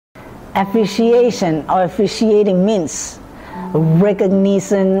Appreciation or appreciating means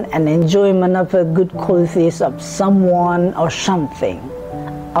recognition and enjoyment of the good qualities of someone or something,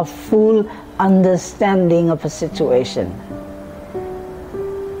 a full understanding of a situation.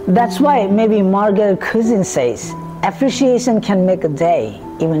 That's why maybe Margaret Cousins says, appreciation can make a day,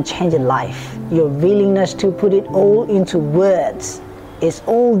 even change a life. Your willingness to put it all into words is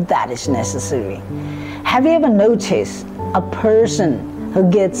all that is necessary. Have you ever noticed a person who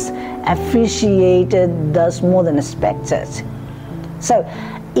gets appreciated does more than expected? So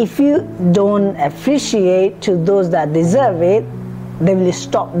if you don't appreciate to those that deserve it, they will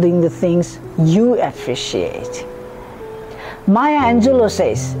stop doing the things you appreciate. Maya Angelou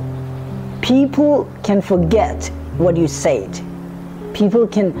says, people can forget what you said. People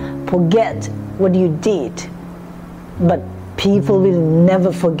can forget what you did. But people will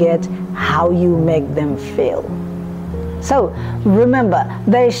never forget how you make them feel. So remember,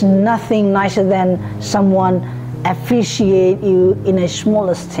 there is nothing nicer than someone appreciate you in the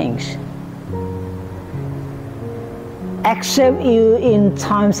smallest things. Accept you in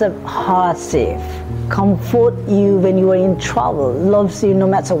times of hardship, comfort you when you are in trouble, loves you no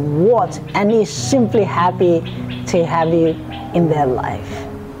matter what, and is simply happy to have you in their life.